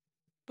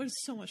 but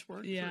it's so much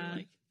work. Yeah.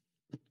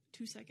 For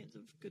 2 seconds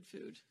of good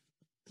food.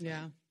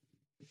 Yeah.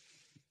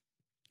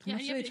 How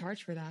much do they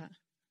charge for that?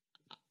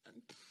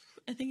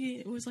 I think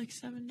it was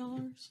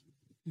 $7.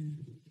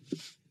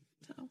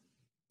 So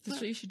that's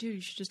what you should do.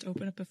 You should just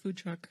open up a food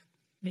truck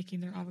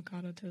making their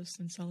avocado toast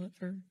and sell it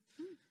for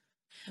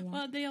a lot.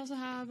 Well, they also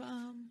have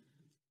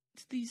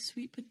these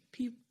sweet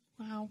pea.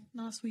 Wow,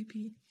 not sweet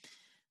pea.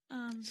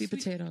 Sweet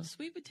potato.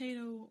 Sweet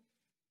potato,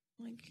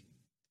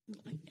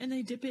 and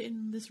they dip it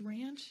in this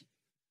ranch.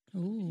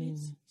 Ooh,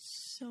 it's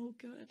so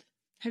good.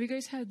 Have you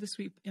guys had the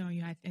sweet? No,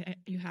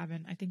 you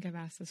haven't. I think I've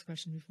asked this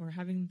question before.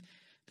 Having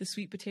the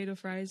sweet potato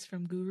fries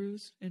from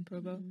Guru's in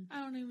Provo.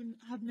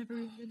 I've never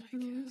been to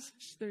Guru's.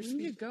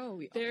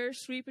 They're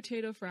sweet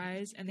potato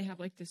fries, and they have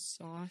this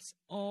sauce.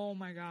 Oh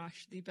my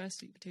gosh, the best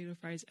sweet potato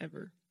fries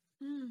ever.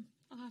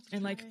 I'll have to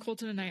and try.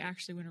 Colton and I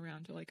actually went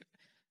around to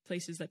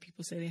places that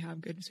people say they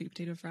have good sweet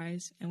potato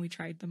fries, and we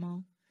tried them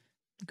all.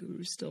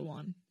 Guru's still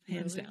won,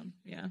 hands down.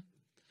 Yeah.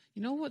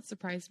 You know what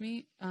surprised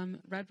me?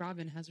 Red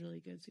Robin has really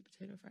good sweet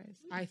potato fries,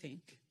 I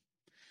think.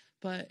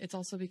 But it's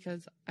also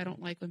because I don't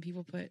like when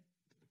people put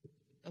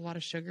a lot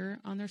of sugar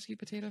on their sweet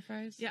potato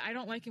fries. Yeah, I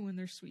don't like it when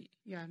they're sweet.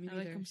 Yeah, me I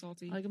like them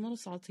salty. I like them a little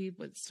salty,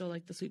 but still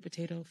the sweet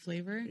potato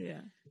flavor.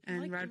 Yeah.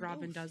 And Red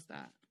Robin does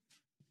that.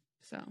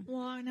 So.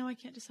 Well, now I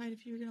can't decide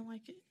if you're going to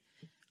like it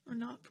or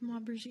not from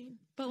aubergine.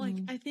 But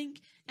I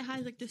think it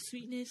has the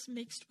sweetness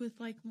mixed with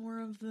more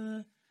of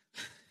the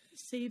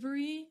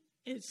savory.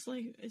 It's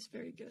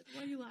very good.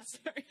 Why are you laughing?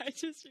 Sorry, I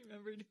just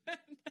remembered.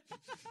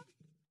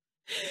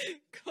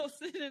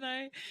 Colson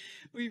and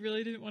we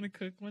really didn't want to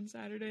cook one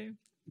Saturday,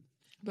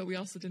 but we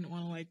also didn't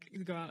want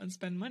to go out and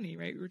spend money,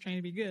 right? We were trying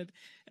to be good.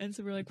 And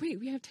so we're like, wait,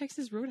 we have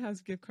Texas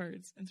Roadhouse gift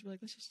cards. And so we're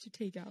like, let's just do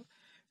takeout.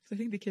 Because I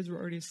think the kids were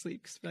already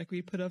asleep. Cause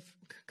we put off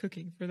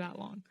cooking for that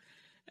long.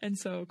 And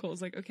so Cole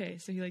was like, okay.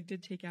 So he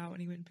did take out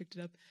and he went and picked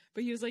it up.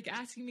 But he was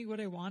asking me what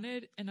I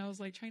wanted. And I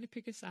was trying to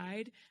pick a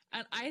side.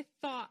 And I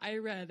thought I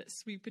read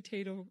sweet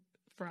potato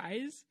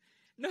fries.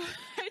 No,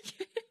 I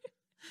can't.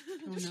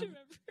 I just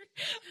remember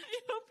I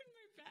opened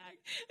my bag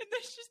and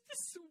there's just the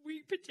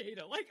sweet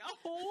potato. A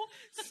whole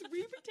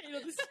sweet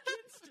potato, the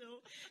skin still.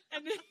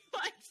 And then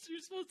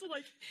you're supposed to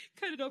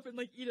cut it open,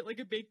 eat it like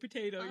a baked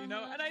potato, you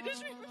know? And I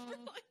just remember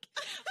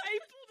I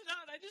pulled it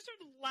out and I just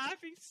started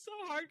laughing so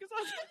hard because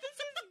I was like, this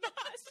is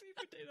not sweet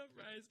potato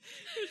fries.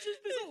 It's just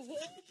this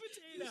whole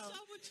potato. You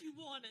saw what you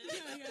wanted.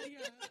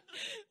 Yeah.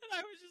 And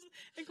I was just,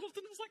 and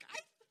Colton was like,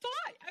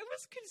 I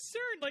was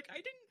concerned. I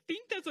didn't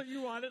think that's what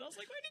you wanted. I was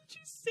like, why didn't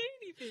you say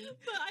anything?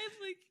 But I'm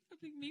like,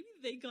 maybe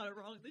they got it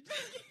wrong. Maybe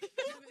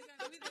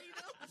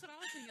that's what I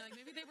was thinking.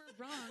 Maybe they were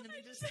wrong and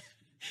they just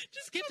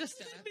skipped a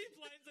step.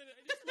 Blindsided.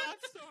 I just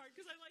laughed so hard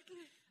because I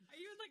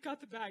even got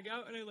the bag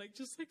out and I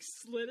just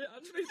slid it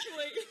onto my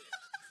plate.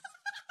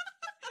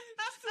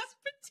 This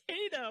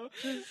potato.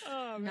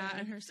 Oh, man. Not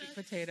in her sweet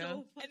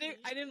potato. So and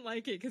I didn't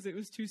like it because it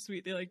was too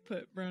sweet. They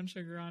put brown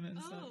sugar on it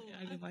and stuff. Yeah,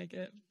 I didn't like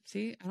it.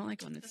 See, I don't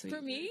like when it's sweet.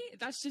 For me,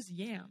 that's just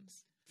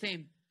yams.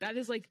 Same. That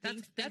is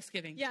that's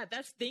Thanksgiving. Yeah,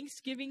 that's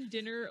Thanksgiving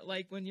dinner.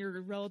 When your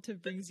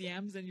relative brings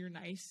yams and you're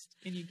nice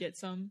and you get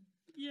some.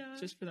 Yeah.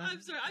 Just for that.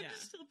 I'm sorry. I'm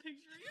just still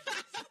picturing it.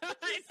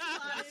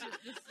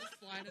 Just the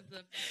slide of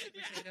the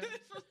potato.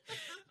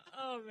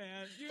 Oh,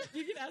 man.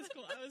 You can ask.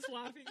 I was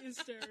laughing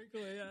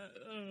hysterically. I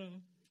don't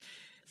know.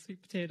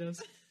 Sweet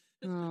potatoes.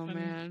 Oh,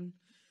 man.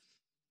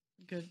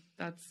 Good.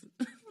 That's...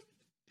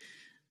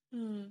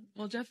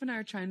 Well, Jeff and I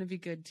are trying to be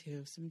good,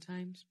 too,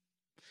 sometimes.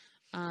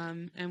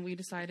 And we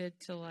decided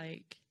to,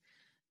 like...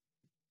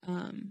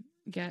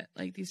 get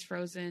like these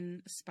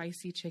frozen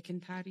spicy chicken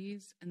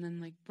patties and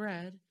then like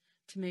bread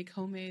to make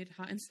homemade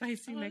hot and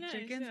spicy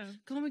McChickens. Nice, yeah.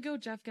 When we go,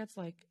 Jeff gets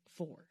like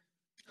 4.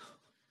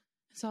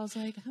 So I was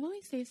like, how about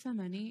we save some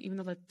money, even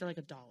though they're like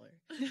 $1,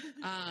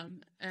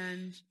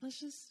 and let's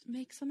just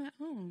make some at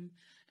home.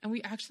 And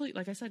we actually,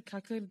 like I said,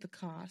 calculated the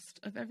cost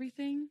of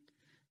everything,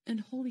 and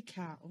holy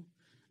cow,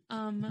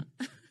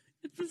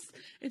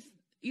 it's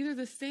either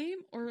the same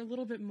or a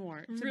little bit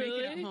more to make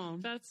it at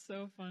home. That's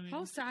so funny.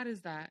 How sad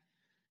is that?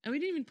 And we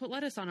didn't even put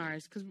lettuce on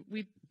ours because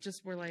we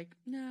just were like,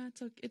 nah,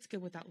 it's okay. It's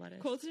good without lettuce.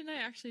 Colton and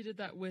I actually did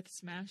that with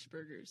smash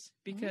burgers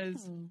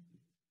because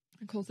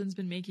Colton's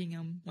been making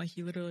them. Like,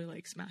 he literally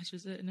like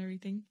smashes it and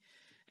everything.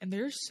 And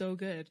they're so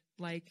good,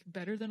 like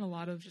better than a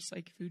lot of just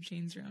like food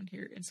chains around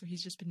here. And so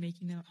he's just been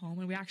making them at home.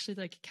 And we actually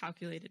like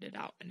calculated it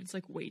out, and it's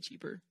like way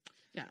cheaper.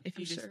 Yeah, if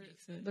you just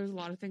mix it. There's a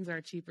lot of things that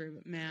are cheaper,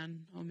 but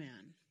man, oh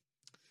man,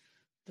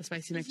 the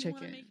spicy McChicken. You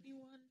want to make me one?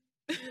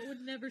 I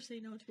would never say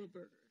no to a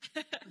burger.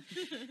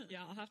 Yeah,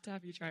 I'll have to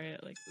have you try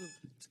it. Like, ooh,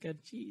 it's good.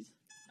 Jeez.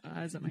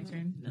 Is it my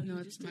turn? No,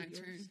 it's my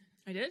turn.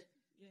 I did?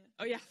 Yeah.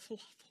 Oh, yeah.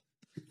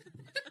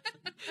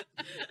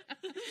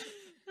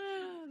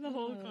 The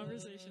whole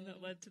conversation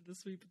that led to the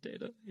sweet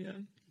potato. Yeah.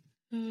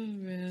 Oh,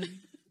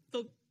 man.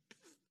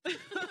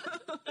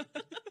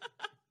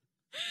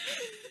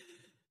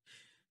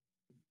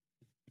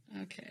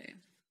 Okay.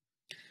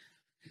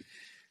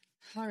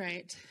 All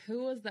right.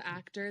 Who was the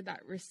actor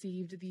that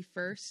received the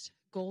first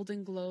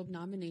Golden Globe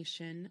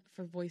nomination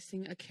for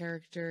voicing a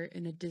character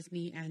in a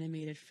Disney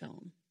animated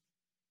film?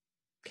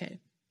 Okay.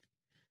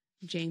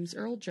 James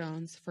Earl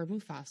Jones for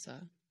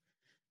Mufasa,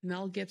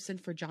 Mel Gibson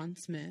for John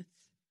Smith,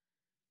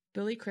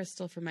 Billy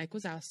Crystal for Mike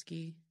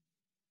Wazowski,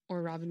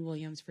 or Robin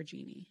Williams for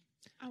Genie?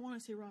 I want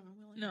to say Robin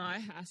Williams. No,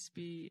 it has to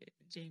be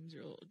James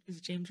Earl. Is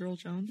it James Earl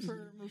Jones?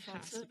 For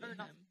Mufasa. Or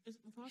not, is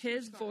it Mufasa?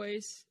 His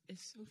voice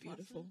is so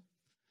beautiful.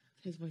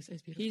 His voice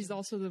is beautiful. He's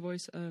also the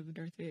voice of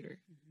Darth Vader.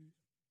 Mm-hmm.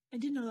 I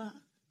didn't know that.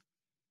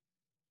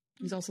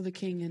 He's also the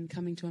king in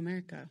Coming to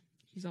America.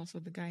 He's also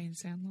the guy in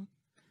Sandlot.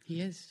 He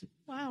is.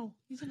 Wow.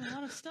 He's in a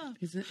lot of stuff.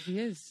 He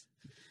is.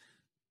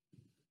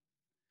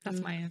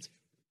 That's my answer.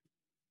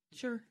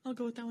 Sure. I'll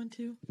go with that one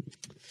too.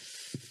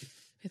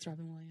 It's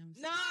Robin Williams.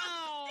 No!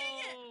 Dang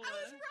it!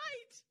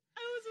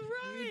 I was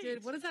right! You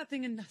did. What is that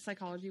thing in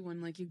psychology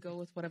when like you go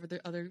with whatever the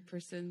other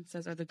person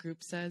says or the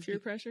group says? Peer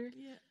pressure?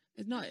 Yeah.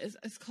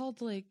 It's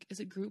called like, is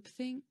it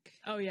groupthink?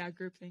 Oh yeah,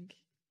 groupthink.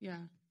 Yeah.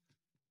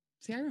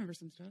 See, I remember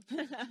some stuff.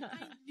 I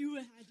knew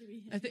it had to be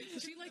him. I think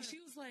she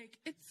was like,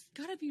 it's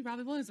gotta be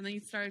Robin Williams, and then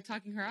you started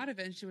talking her out of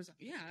it, and she was like,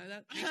 yeah,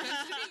 that makes sense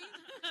to me.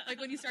 Like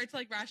when you start to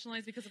like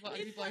rationalize because of what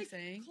other people are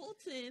saying.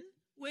 Colton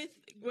with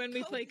when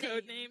we play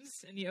code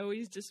names, and he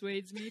always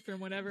dissuades me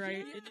from whatever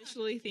I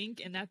initially think,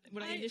 and that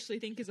what I initially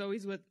think is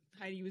always what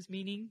Heidi was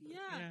meaning.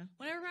 Yeah.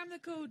 Whenever I'm the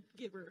code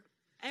giver,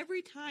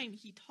 every time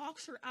he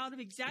talks her out of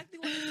exactly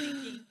what I'm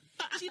thinking,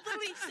 she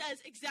literally says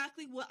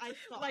exactly what I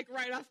thought. Like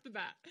right off the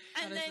bat.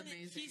 And then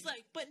he's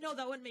like, but no,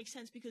 that wouldn't make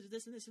sense because of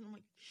this and this. And I'm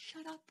like,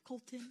 shut up,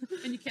 Colton.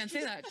 And you can't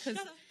say that because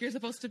you're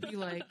supposed to be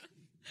like...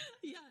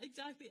 Yeah,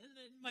 exactly. And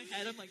then in my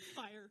head, I'm like,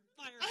 fire,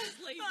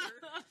 laser.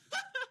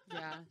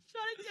 Yeah.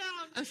 Shut it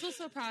down. I'm still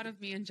so proud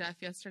of me and Jeff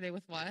yesterday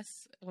with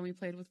Wes when we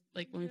played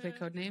we played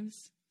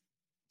Codenames.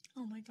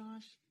 Oh my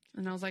gosh.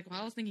 And I was like,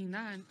 well, I was thinking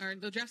that. Or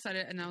Jeff said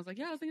it, and I was like,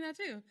 yeah, I was thinking that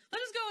too.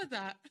 Let's just go with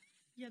that.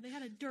 Yeah, they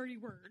had a dirty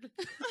word.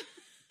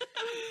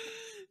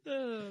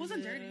 It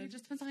wasn't dirty. It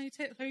just depends on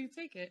how you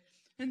take it.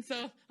 And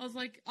so I was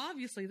like,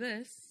 obviously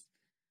this,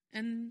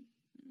 and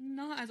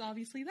not as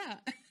obviously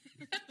that.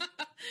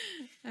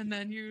 And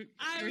then you're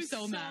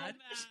so mad.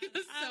 She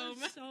was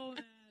so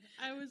mad.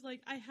 I was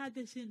like, I had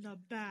this in the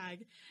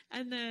bag.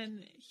 And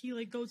then he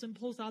like goes and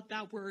pulls out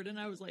that word, and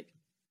I was like,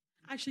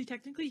 actually,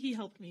 technically, he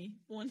helped me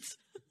once.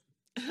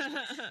 Because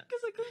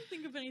I couldn't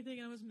think of anything,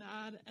 and I was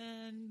mad.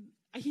 And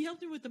he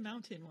helped me with the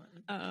mountain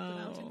one. The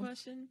mountain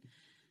question.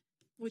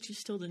 Which you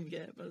still didn't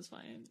get, but it's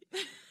fine.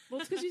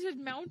 Well, it's because you said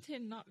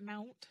mountain, not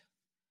mount.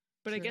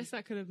 But True. I guess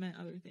that could have meant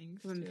other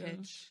things.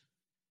 Pitch.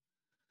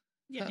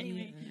 Yeah,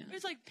 anyway. It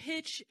was like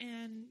pitch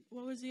and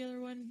what was the other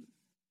one?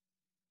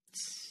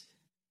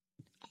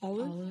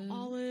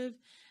 Olive.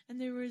 And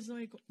there was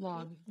like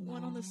log.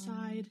 One on the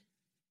side.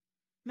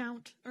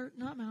 Mount. Or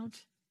not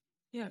mount.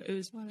 Yeah, it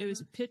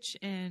was pitch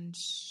and...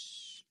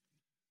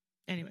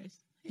 Anyways.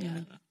 Yeah.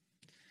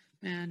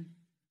 Man.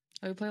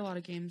 I would play a lot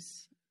of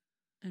games.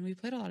 And we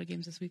played a lot of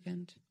games this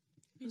weekend.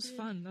 It was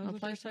fun. That was the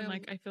first time,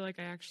 like, I feel like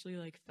I actually,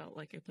 like, felt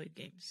like I played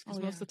games. Because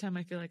most of the time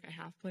I feel like I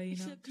have played,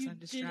 you know, because I'm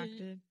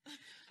distracted.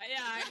 Yeah,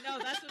 I know.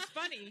 That's what's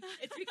funny.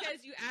 It's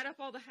because you add up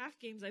all the half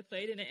games I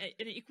played, and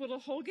it equaled a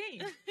whole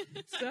game.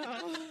 So,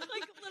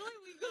 like, literally,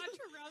 we got to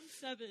round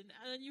 7,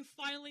 and then you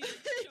finally show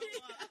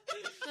up.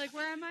 Like,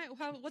 where am I?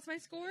 What's my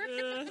score?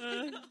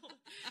 No.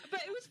 But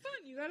it was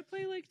fun. You got to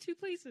play, like, 2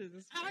 places.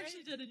 Right? I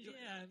actually did enjoy it.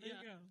 Yeah, there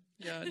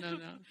Yeah, you go. no.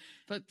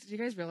 But did you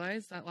guys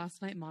realize that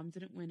last night Mom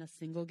didn't win a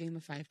single game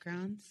of 5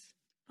 crowns?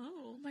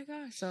 Oh my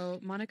gosh. So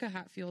Monica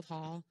Hatfield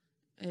Hall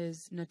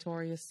is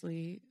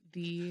notoriously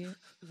the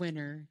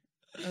winner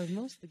of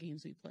most of the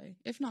games we play,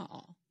 if not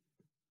all.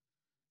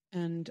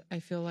 And I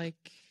feel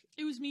like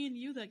it was me and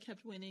you that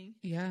kept winning.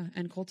 Yeah,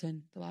 and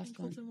Colton, the last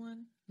one. Colton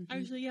won. Mm-hmm.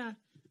 Actually, yeah.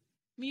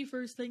 Me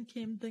first, then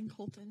Kim, then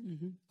Colton.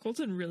 Mm-hmm.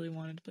 Colton really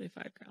wanted to play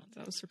 5 crowns.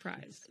 I was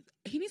surprised.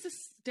 He needs to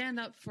stand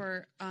up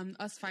for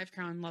us 5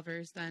 crown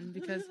lovers then,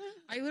 because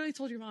I literally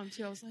told your mom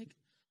too. I was like,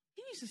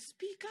 he needs to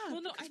speak up.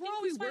 Well, no, I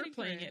think we were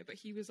playing it, but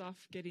he was off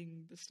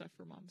getting the stuff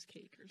for Mom's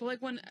cake. Or but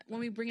like when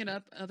we bring it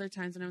up other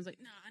times, and I was like,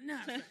 nah,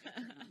 5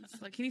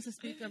 crowns. Like he needs to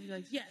speak up and be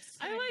like, yes.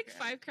 I like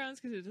 5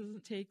 crowns because it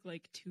doesn't take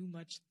like too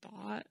much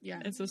thought.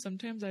 Yeah. And so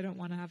sometimes I don't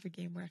want to have a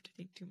game where I have to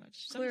think too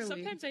much.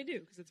 Sometimes I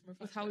do because it's more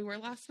fun. With how we were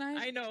last night.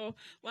 I know.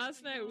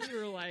 Last night we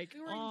were like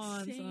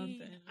on insane.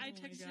 Something. I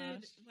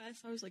texted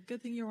Wes. I was like,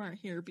 good thing you weren't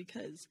here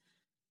because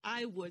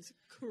I was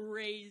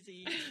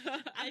crazy.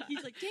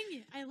 He's like, dang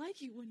it, I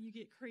like you when you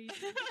get crazy.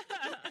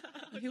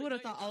 He would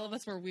have thought all of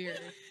us were weird.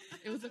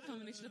 It was a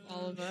combination of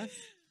all of us.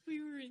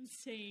 We were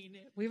insane.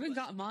 We even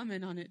got Mom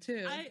in on it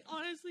too.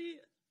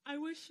 I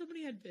wish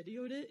somebody had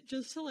videoed it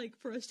just to like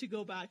for us to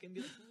go back and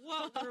be like,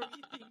 what were we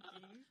thinking?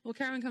 Well,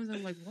 Karen comes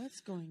in like, what's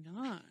going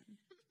on?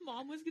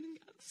 Mom was getting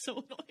so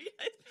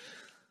annoyed.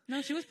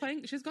 No, she was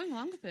playing. She was going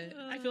along with it.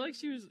 I feel like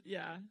she was.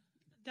 Yeah.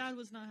 Dad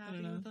was not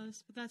happy with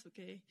us, but that's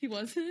okay. He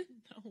wasn't?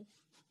 No.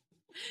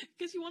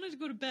 Because he wanted to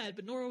go to bed,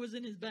 but Nora was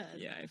in his bed.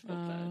 Yeah, I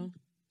felt that.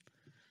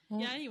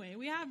 Well, yeah, anyway,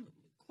 we have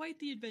quite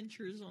the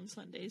adventures on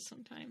Sundays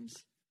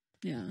sometimes.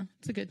 Yeah,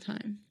 it's a good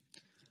time.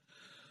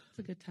 It's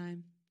a good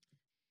time.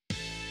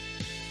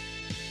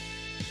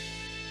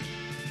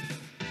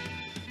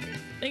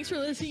 Thanks for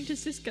listening to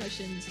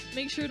Discussions.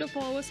 Make sure to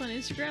follow us on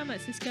Instagram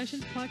at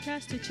Discussions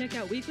Podcast to check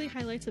out weekly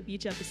highlights of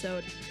each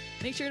episode.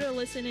 Make sure to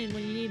listen in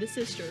when you need a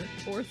sister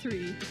or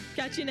 3.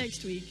 Catch you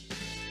next week.